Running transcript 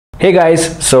Hey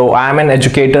guys, so I am an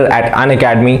educator at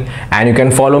Unacademy and you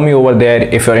can follow me over there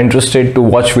if you're interested to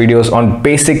watch videos on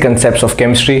basic concepts of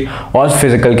chemistry or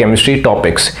physical chemistry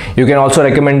topics. You can also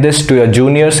recommend this to your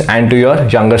juniors and to your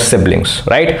younger siblings,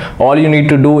 right? All you need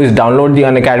to do is download the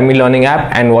Unacademy learning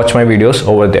app and watch my videos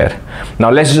over there. Now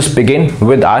let's just begin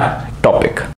with our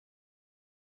topic.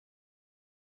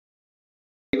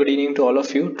 Good evening to all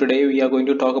of you. Today we are going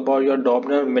to talk about your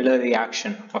Doebner-Miller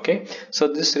reaction. Okay, so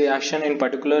this reaction in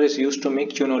particular is used to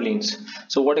make quinolines.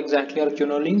 So what exactly are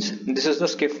quinolines? This is the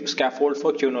scaffold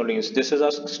for quinolines. This is our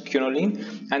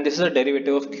quinoline and this is a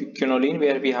derivative of quinoline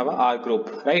where we have a R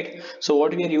group, right? So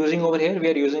what we are using over here, we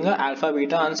are using a alpha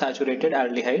beta unsaturated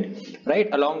aldehyde, right,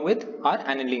 along with our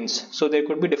anilines. So there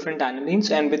could be different anilines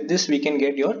and with this we can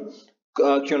get your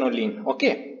quinoline.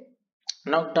 Okay.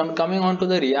 Now coming on to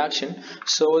the reaction,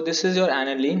 so this is your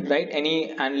aniline, right? Any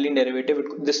aniline derivative.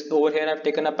 This over here I've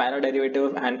taken a para derivative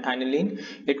of aniline.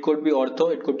 It could be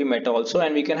ortho, it could be meta also,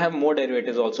 and we can have more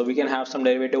derivatives also. We can have some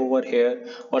derivative over here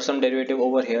or some derivative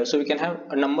over here, so we can have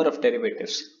a number of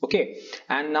derivatives. Okay,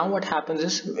 and now what happens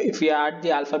is if we add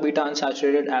the alpha beta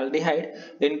unsaturated aldehyde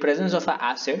in presence of an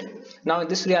acid, now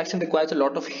this reaction requires a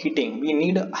lot of heating. We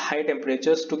need high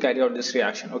temperatures to carry out this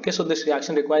reaction. Okay, so this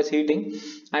reaction requires heating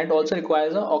and also requires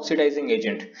an oxidizing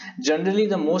agent. Generally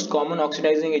the most common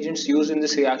oxidizing agents used in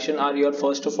this reaction are your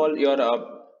first of all your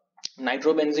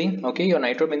nitrobenzene. Okay, your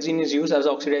nitrobenzene is used as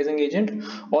an oxidizing agent,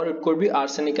 or it could be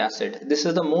arsenic acid. This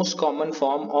is the most common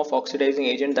form of oxidizing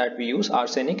agent that we use,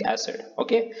 arsenic acid.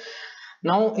 Okay,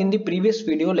 now in the previous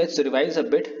video let's revise a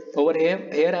bit. Over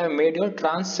here I have made your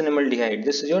trans-cinnamaldehyde.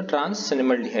 This is your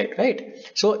trans-cinnamaldehyde, right?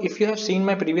 So if you have seen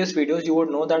my previous videos, you would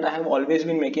know that I have always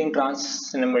been making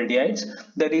trans-cinnamaldehydes.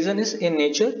 The reason is in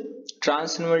nature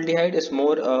trans-cinnamaldehyde is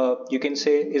more you can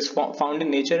say is found in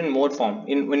nature in more form,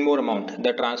 in more amount,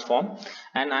 the trans form,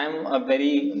 and I am a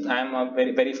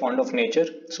very fond of nature,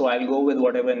 so I'll go with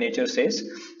whatever nature says.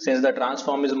 Since the trans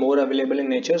form is more available in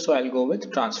nature, so I'll go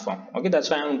with trans form. Okay, that's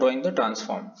why I'm drawing the trans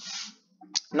form.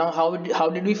 Now how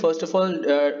did we first of all in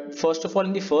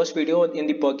the first video in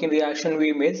the Perkin reaction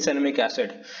we made cinnamic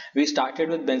acid. We started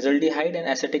with benzaldehyde and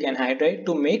acetic anhydride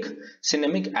to make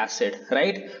cinnamic acid,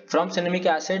 right? From cinnamic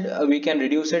acid we can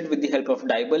reduce it with the help of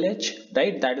diol H,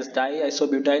 right? That is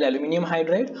diisobutyl aluminium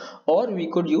hydride, or we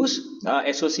could use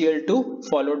SOCl2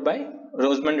 followed by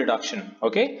Roseman reduction.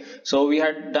 Okay, so we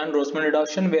had done Roseman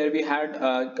reduction where we had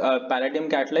palladium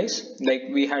catalyzed, like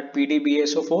we had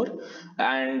PDBSO4,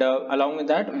 and along with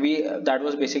that that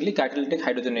was basically catalytic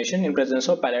hydrogenation in presence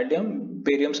of palladium,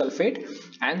 barium sulfate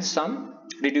and some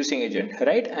reducing agent,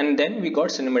 right? And then we got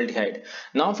cinnamaldehyde.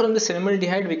 Now from the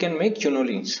cinnamaldehyde we can make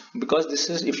quinolines, because this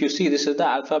is, if you see, this is the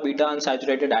alpha beta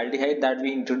unsaturated aldehyde that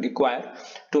we require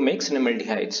to make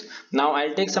cinnamaldehydes. Now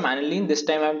I'll take some aniline. This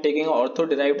time I'm taking an ortho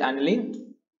derived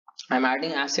aniline. I'm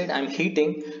adding acid, I'm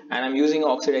heating, and I'm using an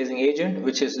oxidizing agent,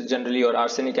 which is generally your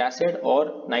arsenic acid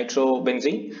or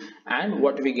nitrobenzene, and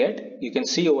what we get, you can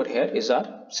see over here, is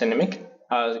our cinnamic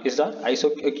is our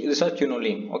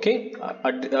quinoline. Okay,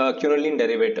 a quinoline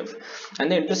derivative. And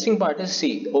the interesting part is,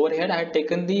 see over here I had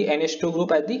taken the NH2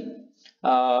 group at the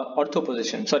ortho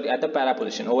position, sorry, at the para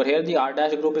position. Over here the R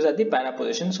dash group is at the para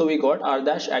position, so we got R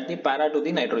dash at the para to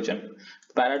the nitrogen,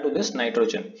 para to this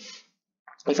nitrogen.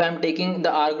 If I am taking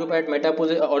the R group at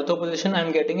ortho position, I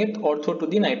am getting it ortho to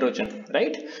the nitrogen,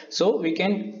 right? So we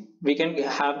can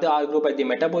have the R group at the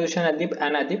meta position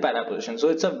and at the para position. So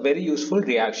it's a very useful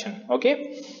reaction.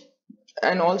 Okay,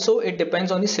 and also it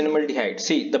depends on the cinnamaldehyde.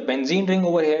 See, the benzene ring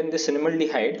over here in the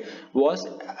cinnamaldehyde was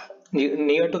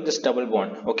near to this double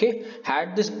bond. Okay,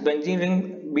 had this benzene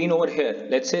ring been over here,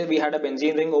 let's say we had a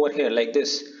benzene ring over here like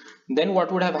this, then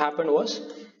what would have happened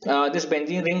was this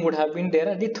benzene ring would have been there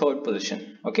at the third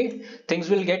position. Okay, things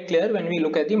will get clear when we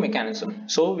look at the mechanism.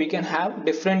 So we can have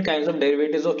different kinds of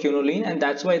derivatives of quinoline, and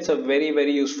that's why it's a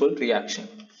very useful reaction.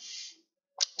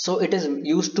 So it is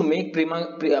used to make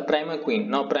primaquine.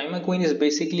 Now primaquine is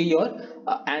basically your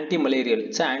anti-malarial.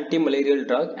 It's an anti-malarial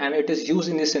drug and it is used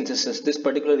in the synthesis. This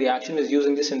particular reaction is used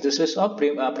in the synthesis of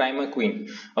primaquine.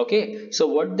 Okay, so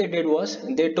what they did was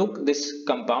they took this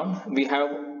compound. We have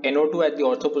NO2 at the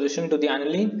ortho position to the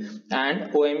aniline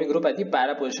and OMe group at the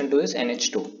para position to this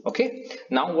NH2. Okay,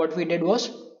 now what we did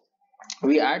was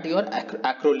we add your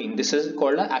acrolein. This is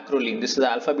called a acrolein. This is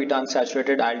the alpha beta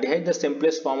unsaturated aldehyde, the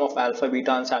simplest form of alpha beta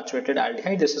unsaturated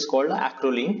aldehyde. This is called a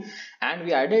acrolein, and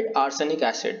we added arsenic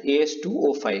acid,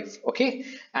 As2O5. Okay,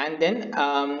 and then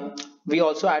we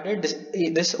also added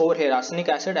this over here. Arsenic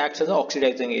acid acts as an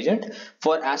oxidizing agent.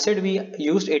 For acid we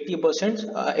used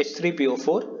 80%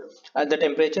 H3PO4. The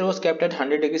temperature was kept at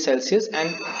 100 degrees Celsius and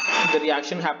the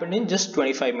reaction happened in just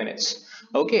 25 minutes.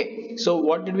 Okay, so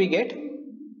what did we get?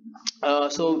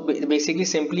 Basically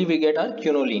simply we get our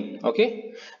quinoline.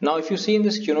 Okay, now if you see in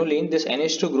this quinoline, this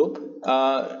NH2 group,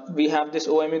 we have this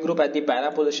OMe group at the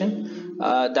para position.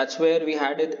 That's where we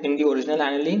had it in the original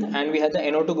aniline, and we had the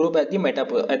NO2 group at the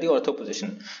ortho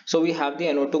position. So we have the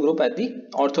NO2 group at the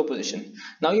ortho position.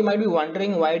 Now you might be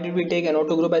wondering, why did we take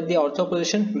NO2 group at the ortho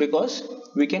position? Because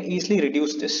we can easily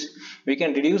reduce this. We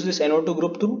can reduce this NO2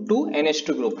 group to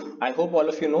NH2 group. I hope all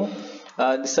of you know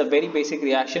this is a very basic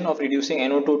reaction of reducing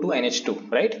NO2 to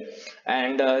NH2, right?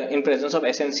 And in presence of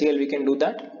SNCl we can do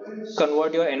that.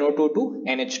 Convert your NO2 to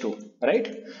NH2,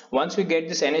 right? Once we get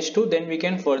this NH2, then we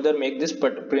can further make this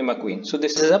primaquine. So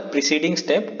this is a preceding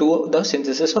step to the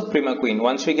synthesis of primaquine.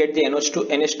 Once we get the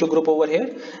NH2 group over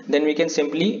here, then we can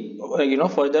simply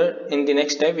further in the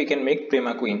next step we can make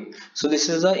primaquine. So this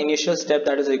is the initial step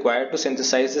that is required to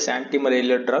synthesize this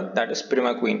anti-malarial drug, that is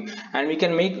primaquine. And we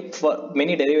can make for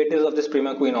many derivatives of this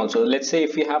primaquine also. Let's say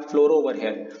if we have fluoro over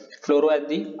here, fluoro at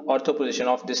the ortho position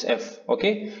of this F.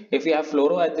 Okay, if we have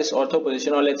fluoro at this ortho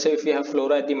position, or let's say if we have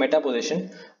fluoro at the meta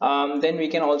position, then we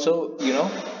can also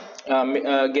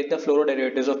get the fluoro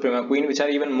derivatives of primaquine, which are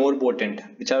even more potent,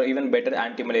 which are even better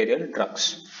anti-malarial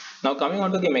drugs. Now coming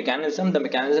on to the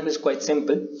mechanism is quite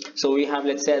simple. So we have,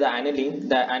 let's say, the aniline,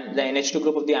 the NH2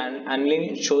 group of the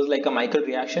aniline shows like a Michael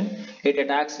reaction. It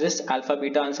attacks this alpha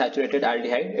beta unsaturated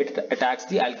aldehyde. It attacks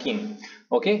the alkene.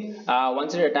 Okay,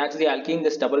 once it attacks the alkene,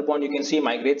 this double bond you can see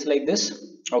migrates like this.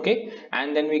 Okay,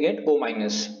 and then we get O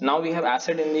minus. Now we have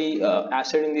acid in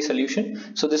the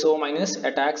solution. So this O minus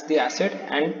attacks the acid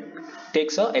and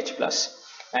takes a H plus.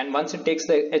 And once it takes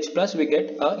the H plus, we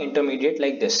get a intermediate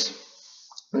like this.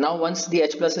 Now once the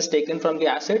H plus is taken from the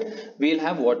acid, we will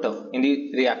have water in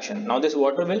the reaction. Now this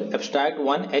water will abstract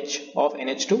 1 H of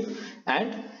NH2,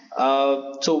 and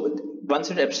so once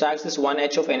it abstracts this 1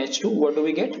 H of NH2, what do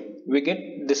we get? We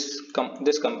get this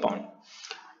compound.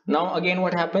 Now again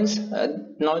what happens?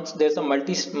 Now there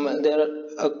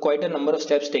are quite a number of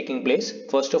steps taking place.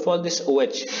 First of all, this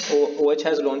OH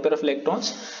has lone pair of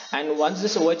electrons, and once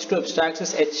this OH2 abstracts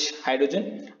this H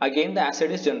hydrogen, again the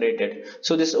acid is generated.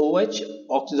 So this OH,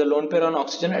 the lone pair on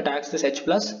oxygen, attacks this H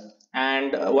plus,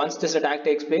 and once this attack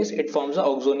takes place, it forms a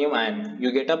oxonium ion.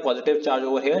 You get a positive charge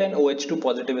over here, and OH2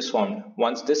 positive is formed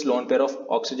once this lone pair of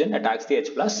oxygen attacks the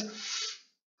H plus.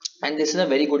 And this is a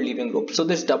very good leaving group. So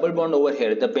this double bond over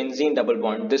here, the benzene double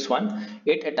bond, this one,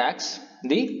 it attacks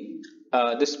the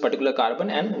this particular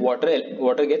carbon, and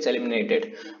water gets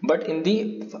eliminated. But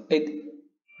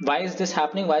why is this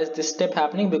happening? Why is this step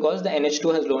happening? Because the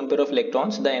NH2 has lone pair of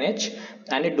electrons, the NH,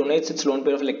 and it donates its lone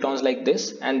pair of electrons like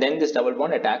this, and then this double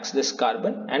bond attacks this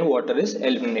carbon and water is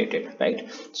eliminated, right?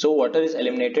 So water is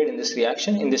eliminated in this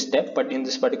reaction, in this step, but in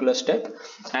this particular step,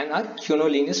 and our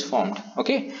quinoline is formed.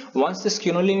 Okay, once this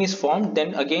quinoline is formed,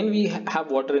 then again we have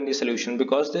water in the solution,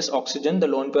 because this oxygen, the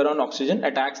lone pair on oxygen,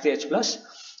 attacks the H plus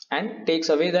and takes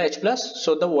away the H plus,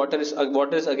 so the water is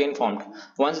again formed.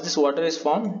 Once this water is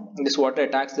formed, this water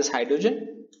attacks this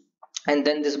hydrogen, and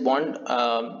then this bond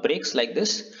breaks like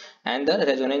this, and the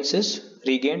resonance is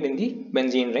regained in the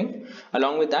benzene ring.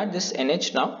 Along with that, this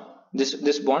NH, now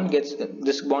this bond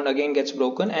again gets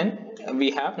broken, and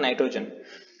we have nitrogen,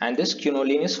 and this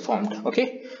quinoline is formed.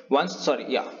 Okay,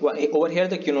 over here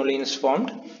the quinoline is formed.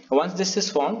 Once this is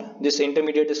formed, this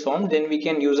intermediate is formed, then we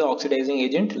can use an oxidizing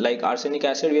agent like arsenic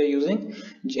acid we are using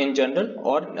in general,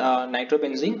 or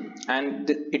nitrobenzene, and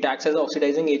it acts as an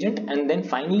oxidizing agent. And then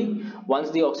finally,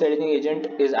 once the oxidizing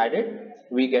agent is added,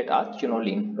 we get our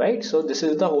quinoline, right? So this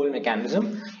is the whole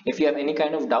mechanism. If you have any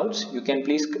kind of doubts, you can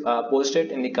please post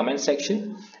it in the comment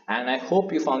section, and I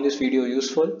hope you found this video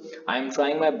useful. I am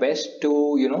trying my best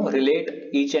to relate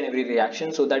each and every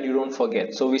reaction so that you don't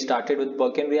forget. So we started with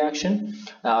Perkin reaction,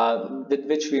 with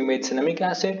which we made cinnamic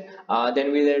acid,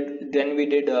 then we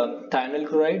did thionyl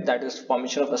chloride, that is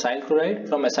formation of acyl chloride.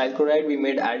 From acyl chloride we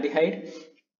made aldehyde,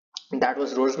 that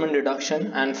was Roseman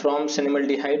reduction, and from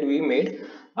cinnamaldehyde we made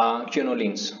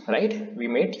quinolines, right? We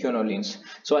made quinolines.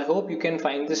 So I hope you can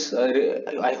find this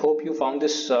I hope you found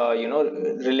this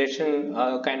relation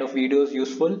kind of videos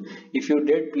useful. If you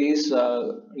did, please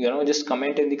just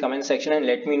comment in the comment section and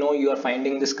let me know you are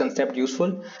finding this concept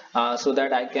useful, so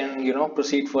that I can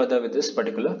proceed further with this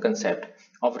particular concept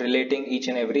of relating each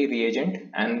and every reagent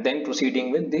and then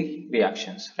proceeding with the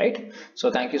reactions, right? So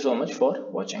thank you so much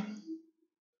for watching.